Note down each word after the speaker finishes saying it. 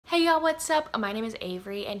Hey y'all, what's up? My name is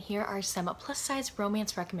Avery and here are some plus size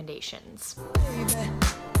romance recommendations.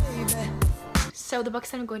 So the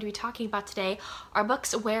books that I'm going to be talking about today are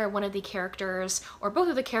books where one of the characters or both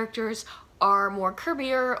of the characters are more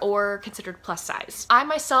curvier or considered plus size. I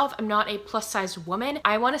myself am not a plus size woman.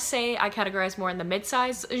 I want to say I categorize more in the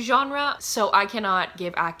mid-size genre, so I cannot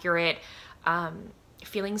give accurate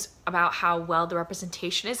feelings about how well the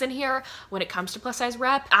representation is in here when it comes to plus size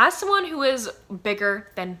rep. As someone who is bigger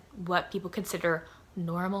than what people consider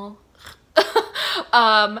normal,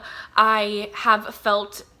 I have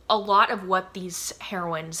felt a lot of what these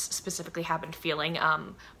heroines specifically have been feeling.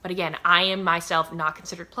 But again, I am myself not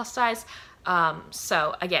considered plus size.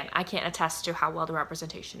 So again, I can't attest to how well the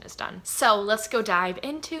representation is done. So let's go dive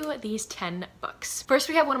into these 10 books. First,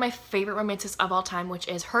 we have one of my favorite romances of all time, which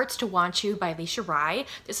is Hurts to Want You by Alicia Rai.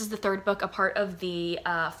 This is the third book, a part of the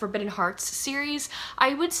Forbidden Hearts series.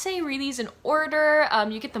 I would say read these in order.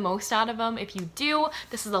 You get the most out of them if you do.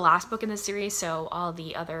 This is the last book in the series, so all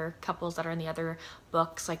the other couples that are in the other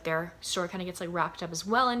books, like their story kind of gets like wrapped up as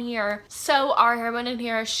well in here. So our heroine in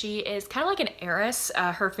here, she is kind of like an heiress.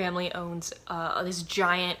 Her family owns this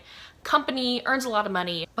giant company, earns a lot of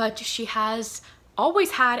money, but she has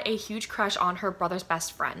always had a huge crush on her brother's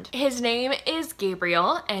best friend. His name is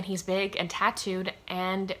Gabriel and he's big and tattooed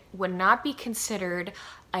and would not be considered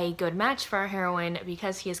a good match for our heroine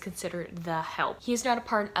because he is considered the help. He's not a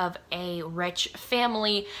part of a rich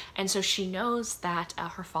family, and so she knows that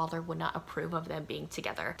her father would not approve of them being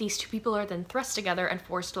together. These two people are then thrust together and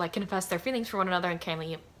forced to like confess their feelings for one another and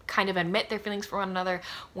kind of admit their feelings for one another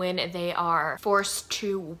when they are forced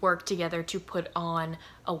to work together to put on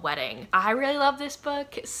a wedding. I really love this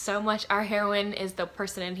book so much. Our heroine is the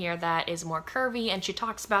person in here that is more curvy and she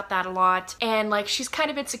talks about that a lot, and like she's kind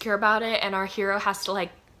of insecure about it, and our hero has to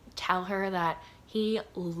like tell her that he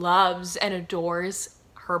loves and adores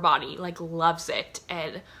her body, like loves it,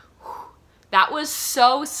 and whew, that was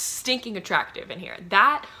so stinking attractive in here.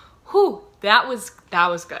 That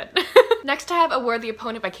was good. Next I have A Worthy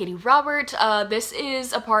Opponent by Katie Robert. This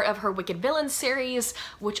is a part of her Wicked Villains series,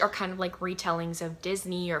 which are kind of like retellings of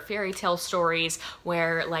Disney or fairy tale stories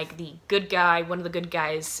where like the good guy, one of the good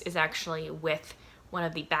guys is actually with one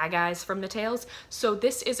of the bad guys from the tales. So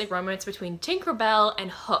this is a romance between Tinkerbell and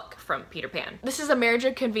Hook from Peter Pan. This is a marriage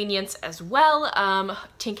of convenience as well.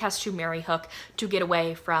 Tink has to marry Hook to get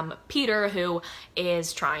away from Peter, who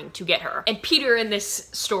is trying to get her. And Peter in this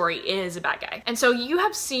story is a bad guy. And so you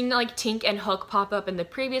have seen like Tink and Hook pop up in the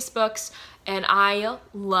previous books, and I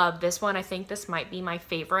love this one. I think this might be my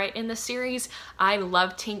favorite in the series. I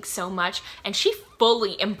love Tink so much, and she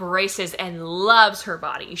fully embraces and loves her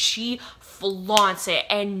body. She flaunts it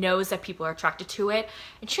and knows that people are attracted to it,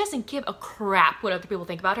 and she doesn't give a crap what other people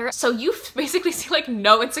think about her. So you basically see like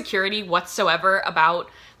no insecurity whatsoever about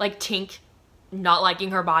like Tink not liking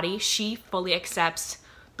her body. She fully accepts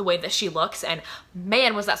the way that she looks, and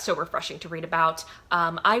man, was that so refreshing to read about.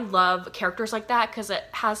 I love characters like that because it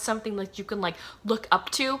has something that you can like look up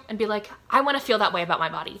to and be like, I want to feel that way about my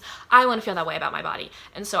body. I want to feel that way about my body.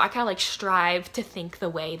 And so I kind of like strive to think the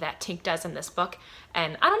way that Tink does in this book.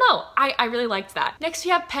 And I don't know, I really liked that. Next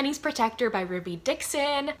we have Penny's Protector by Ruby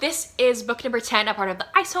Dixon. This is book number 10, a part of the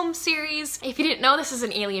Ice Home series. If you didn't know, this is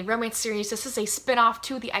an alien romance series. This is a spin-off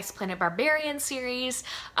to the Ice Planet Barbarian series,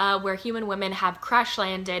 where human women have crash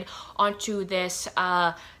landed onto this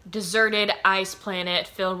deserted ice planet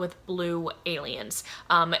filled with blue aliens.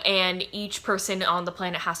 And each person on the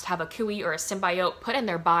planet has to have a kui or a symbiote put in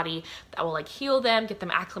their body that will like heal them, get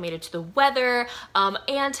them acclimated to the weather,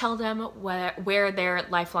 and tell them where their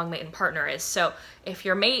lifelong mate and partner is. So if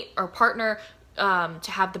your mate or partner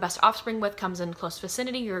to have the best offspring with comes in close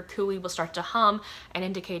vicinity, your kui will start to hum and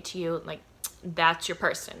indicate to you like that's your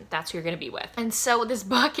person, that's who you're gonna be with. And so this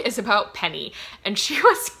book is about Penny, and she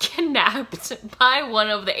was kidnapped by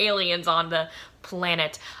one of the aliens on the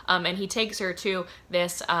planet, and he takes her to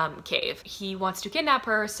this cave. He wants to kidnap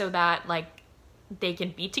her so that like they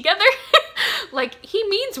can be together. Like he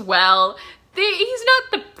means well. He's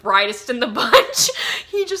not the brightest in the bunch.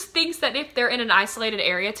 He just thinks that if they're in an isolated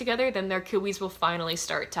area together, then their kuis will finally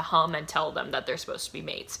start to hum and tell them that they're supposed to be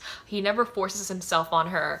mates. He never forces himself on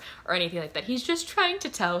her or anything like that. He's just trying to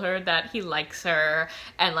tell her that he likes her,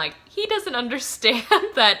 and like he doesn't understand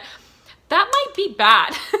that might be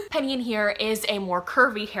bad. Penny in here is a more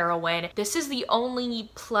curvy heroine. This is the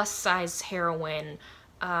only plus size heroine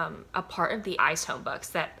a part of the Ice Home books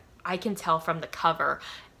that I can tell from the cover.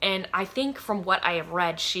 And I think from what I have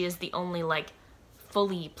read, she is the only like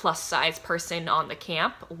fully plus size person on the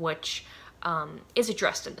camp, which is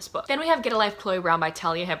addressed in this book. Then we have Get a Life, Chloe Brown by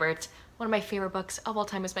Talia Hibbert. One of my favorite books of all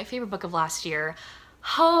time. Is my favorite book of last year.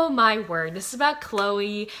 Oh my word, this is about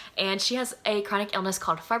Chloe, and she has a chronic illness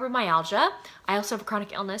called fibromyalgia. I also have a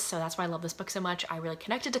chronic illness, so that's why I love this book so much. I really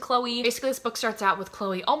connected to Chloe. Basically, this book starts out with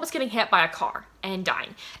Chloe almost getting hit by a car and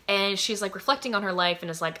dying. And she's like reflecting on her life and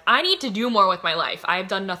is like, I need to do more with my life. I've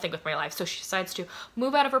done nothing with my life. So she decides to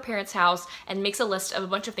move out of her parents' house and makes a list of a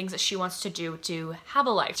bunch of things that she wants to do to have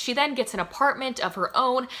a life. She then gets an apartment of her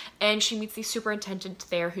own, and she meets the superintendent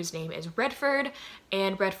there whose name is Redford.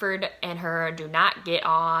 And Redford and her do not get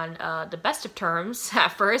on the best of terms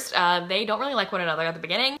at first. They don't really like one another at the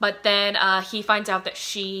beginning, but then he finds out that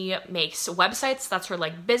she makes websites. That's her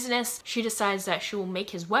like business. She decides that she will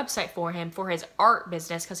make his website for him for his art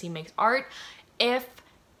business because he makes art if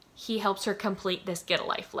he helps her complete this get a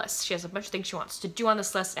life list. She has a bunch of things she wants to do on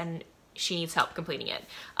this list and she needs help completing it.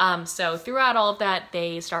 So throughout all of that,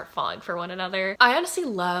 they start falling for one another. I honestly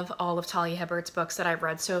love all of Talia Hibbert's books that I've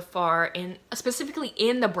read so far, specifically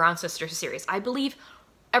in the Brown Sisters series. I believe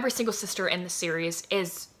every single sister in the series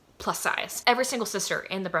is plus size. Every single sister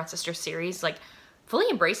in the Brown Sisters series like fully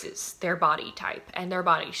embraces their body type and their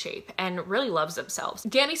body shape and really loves themselves.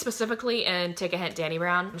 Dani specifically, and take a hint, Dani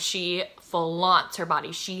Brown, she flaunts her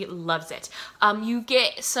body. She loves it. You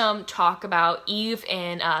get some talk about Eve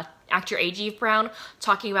and actor Eve Brown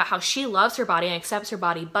talking about how she loves her body and accepts her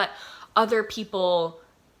body, but other people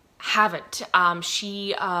haven't.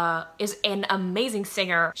 She is an amazing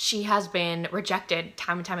singer. She has been rejected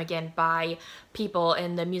time and time again by people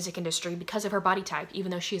in the music industry because of her body type, even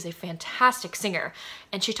though she is a fantastic singer.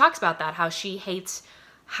 And she talks about that, how she hates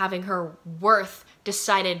having her worth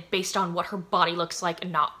decided based on what her body looks like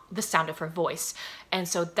and not the sound of her voice. And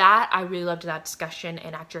so that, I really loved that discussion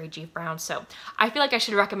in actor Eve Brown. So I feel like I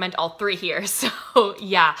should recommend all three here. So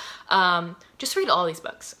yeah, just read all these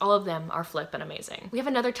books. All of them are flippin' amazing. We have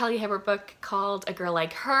another Talia Hibbert book called A Girl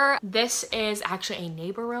Like Her. This is actually a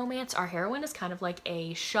neighbor romance. Our heroine is kind of like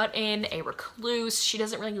a shut-in, a recluse. She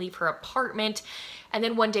doesn't really leave her apartment. And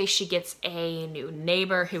then one day she gets a new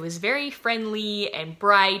neighbor who is very friendly and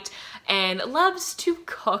bright and loves to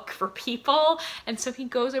cook for people. And so he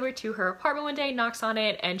goes over to her apartment one day, knocks on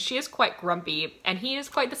it, and she is quite grumpy and he is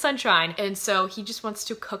quite the sunshine. And so he just wants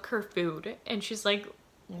to cook her food. And she's like,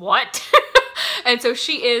 what? And so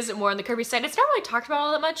she is more on the curvy side. It's not really talked about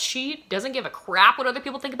all that much. She doesn't give a crap what other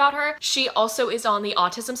people think about her. She also is on the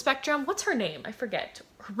autism spectrum. What's her name? I forget.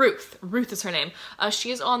 Ruth. Ruth is her name.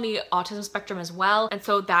 She is on the autism spectrum as well. And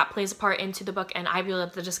so that plays a part into the book and I really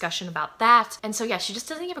love the discussion about that. And so yeah, she just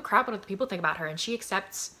doesn't give a crap what other people think about her and she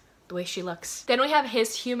accepts the way she looks. Then we have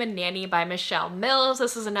His Human Nanny by Michelle Mills.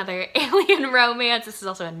 This is another alien romance. This is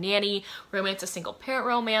also a nanny romance, a single parent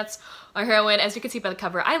romance. Our heroine, as you can see by the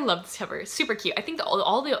cover, I love this cover. It's super cute. I think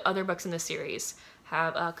all the other books in this series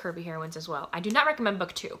have curvy heroines as well. I do not recommend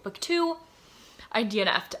book 2. Book 2, I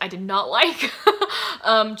DNF'd. I did not like.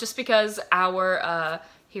 Just because our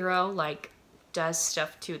hero like does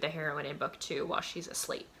stuff to the heroine in book 2 while she's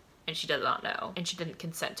asleep and she does not know and she didn't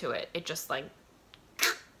consent to it. It just like,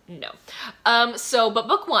 no. But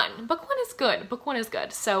book 1 is good. Book 1 is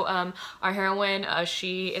good. So our heroine,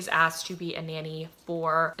 she is asked to be a nanny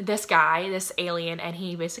for this guy, this alien, and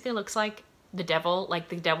he basically looks like the devil, like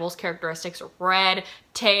the devil's characteristics: red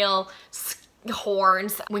tail,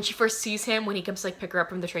 horns. When she first sees him, when he comes to like pick her up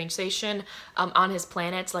from the train station on his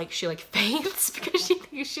planet, like she like faints because she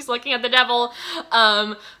thinks she's looking at the devil,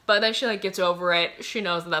 but then she like gets over it. She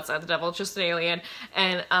knows that that's not the devil, it's just an alien,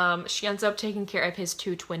 and she ends up taking care of his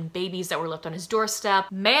 2 twin babies that were left on his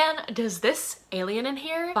doorstep. Man, does this alien in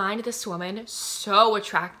here find this woman so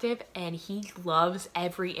attractive, and he loves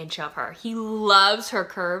every inch of her. He loves her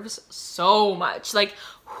curves so much. Like,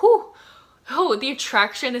 whew. Oh, the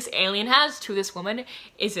attraction this alien has to this woman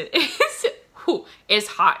is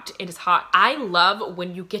hot. It is hot. I love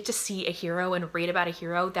when you get to see a hero and read about a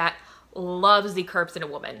hero that loves the curves in a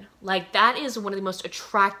woman. Like, that is one of the most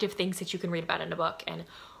attractive things that you can read about in a book, and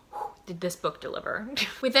did this book deliver.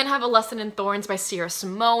 We then have A Lesson in Thorns by Sierra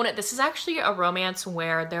Simone. This is actually a romance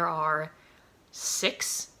where there are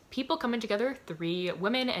 6 people coming together. 3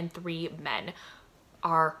 women and 3 men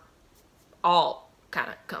are all kind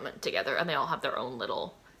of coming together, and they all have their own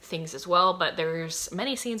little things as well, but there's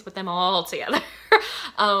many scenes with them all together.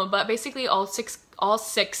 But basically all six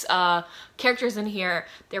characters in here,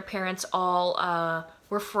 their parents all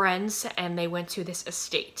were friends, and they went to this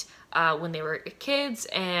estate when they were kids,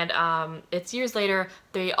 and it's years later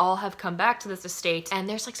they all have come back to this estate, and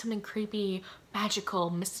there's like something creepy, magical,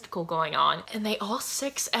 mystical going on, and they all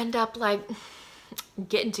 6 end up like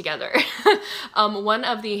getting together. One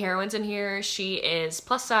of the heroines in here, she is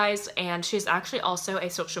plus size, and she's actually also a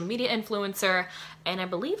social media influencer, and I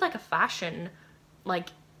believe like a fashion like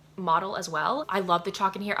model as well. I love the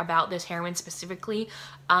talk in here about this heroine specifically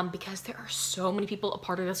because there are so many people a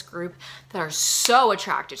part of this group that are so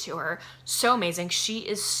attracted to her, so amazing. She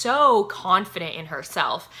is so confident in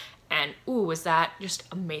herself. And ooh, was that just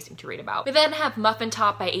amazing to read about. We then have Muffin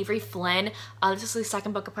Top by Averie Flynn. This is the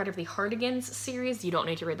second book, a part of the Hardigans series. You don't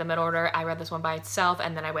need to read them in order. I read this one by itself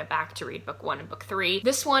and then I went back to read book 1 and book 3.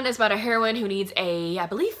 This one is about a heroine who needs a, I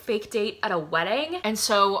believe, fake date at a wedding. And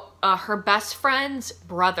so her best friend's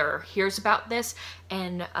brother hears about this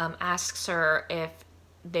and asks her if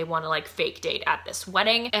they want to like fake date at this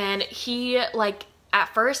wedding. And he like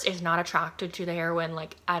at first is not attracted to the heroine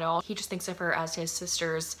like at all. He just thinks of her as his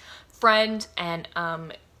sister's friend, and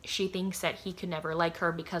she thinks that he could never like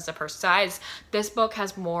her because of her size. This book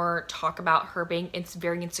has more talk about her being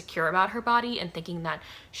very insecure about her body and thinking that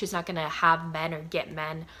she's not gonna have men or get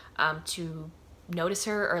men to notice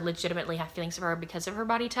her or legitimately have feelings for her because of her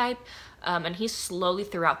body type. And he slowly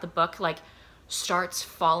throughout the book like starts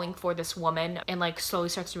falling for this woman and like slowly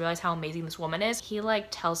starts to realize how amazing this woman is. He like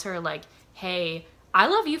tells her like, hey, I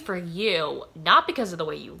love you for you, not because of the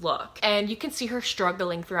way you look. And you can see her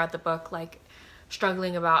struggling throughout the book, like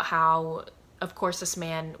struggling about how, of course, this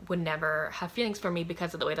man would never have feelings for me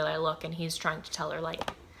because of the way that I look. And he's trying to tell her like,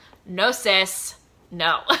 no sis,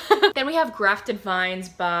 no. Then we have Grafted Vines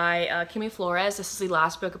by Kimmy Flores. This is the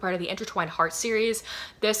last book, a part of the Intertwined Heart series.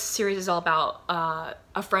 This series is all about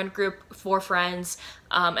a friend group, 4 friends,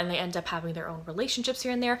 and they end up having their own relationships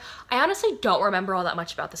here and there. I honestly don't remember all that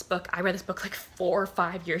much about this book. I read this book like 4 or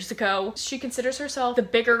 5 years ago. She considers herself the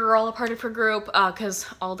bigger girl a part of her group because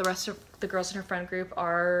all the rest of the girls in her friend group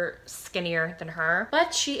are skinnier than her.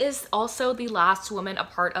 But she is also the last woman a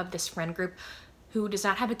part of this friend group who does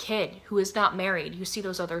not have a kid, who is not married. You see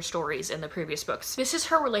those other stories in the previous books. This is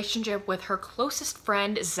her relationship with her closest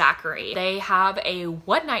friend, Zachary. They have a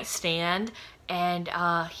one-night stand and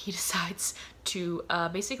he decides to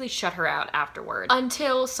basically shut her out afterward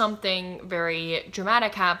until something very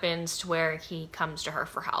dramatic happens to where he comes to her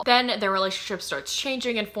for help. Then their relationship starts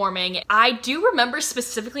changing and forming. I do remember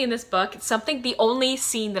specifically in this book, the only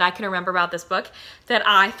scene that I can remember about this book that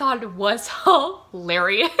I thought was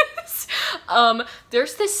hilarious.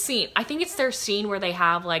 There's this scene, I think it's their scene where they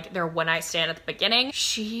have like their one-night stand at the beginning.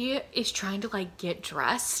 She is trying to like get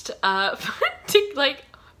dressed to like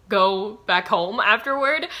go back home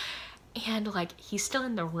afterward. And like he's still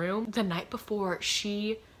in the room. The night before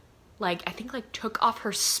she like I think like took off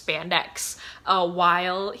her spandex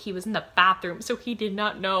while he was in the bathroom, so he did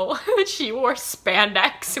not know that she wore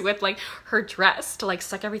spandex with like her dress to like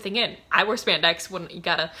suck everything in. I wear spandex when you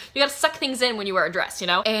gotta suck things in when you wear a dress, you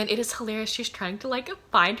know? And it is hilarious. She's trying to like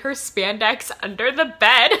find her spandex under the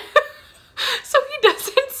bed so he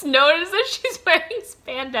doesn't notice that she's wearing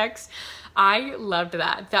spandex. I loved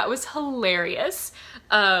that. That was hilarious.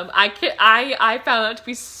 I found that to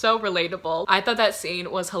be so relatable. I thought that scene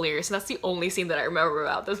was hilarious, and that's the only scene that I remember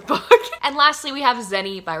about this book. And lastly, we have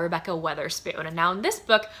Zenny by Rebecca Weatherspoon. And now in this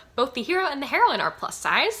book, both the hero and the heroine are plus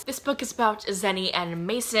size. This book is about Zenny and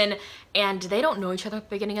Mason, and they don't know each other at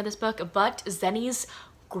the beginning of this book, but Zenny's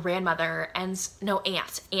grandmother aunt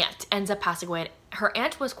ends up passing away. Her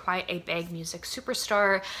aunt was quite a big music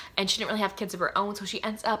superstar, and she didn't really have kids of her own, so she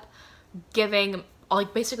ends up giving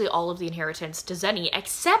like basically all of the inheritance to Zenny,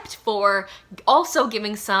 except for also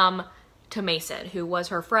giving some to Mason, who was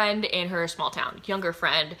her friend in her small town, younger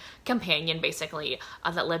friend, companion basically,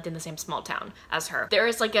 that lived in the same small town as her. There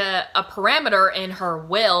is like a parameter in her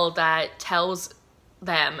will that tells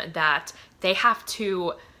them that they have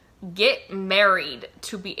to get married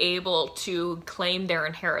to be able to claim their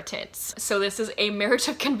inheritance. So this is a marriage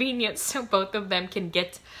of convenience, so both of them can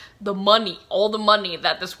get the money, all the money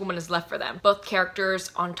that this woman has left for them. Both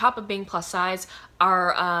characters, on top of being plus size,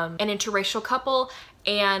 are an interracial couple,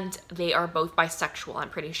 and they are both bisexual, I'm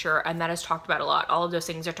pretty sure, and that is talked about a lot. All of those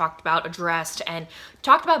things are talked about, addressed, and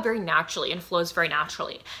talked about very naturally and flows very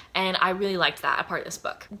naturally. And I really liked that part of this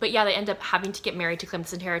book. But yeah, they end up having to get married to claim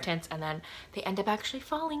this inheritance, and then they end up actually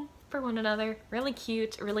falling for one another. Really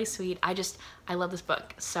cute, really sweet. I love this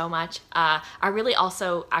book so much. I really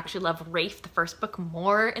also actually love Rafe, the first book,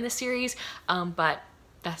 more in the series, but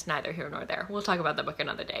that's neither here nor there. We'll talk about that book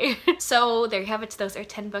another day. So there you have it. Those are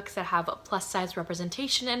 10 books that have a plus size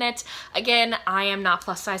representation in it. Again, I am not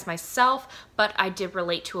plus size myself, but I did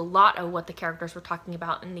relate to a lot of what the characters were talking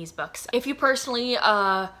about in these books. If you personally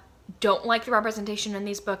don't like the representation in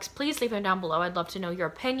these books, please leave them down below. I'd love to know your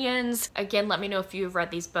opinions. Again, let me know if you've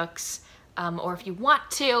read these books or if you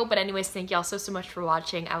want to. But anyways, thank y'all so much for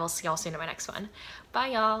watching. I will see y'all soon in my next one. Bye,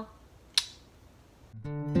 y'all.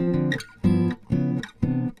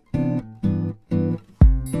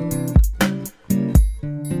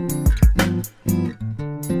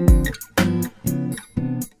 you.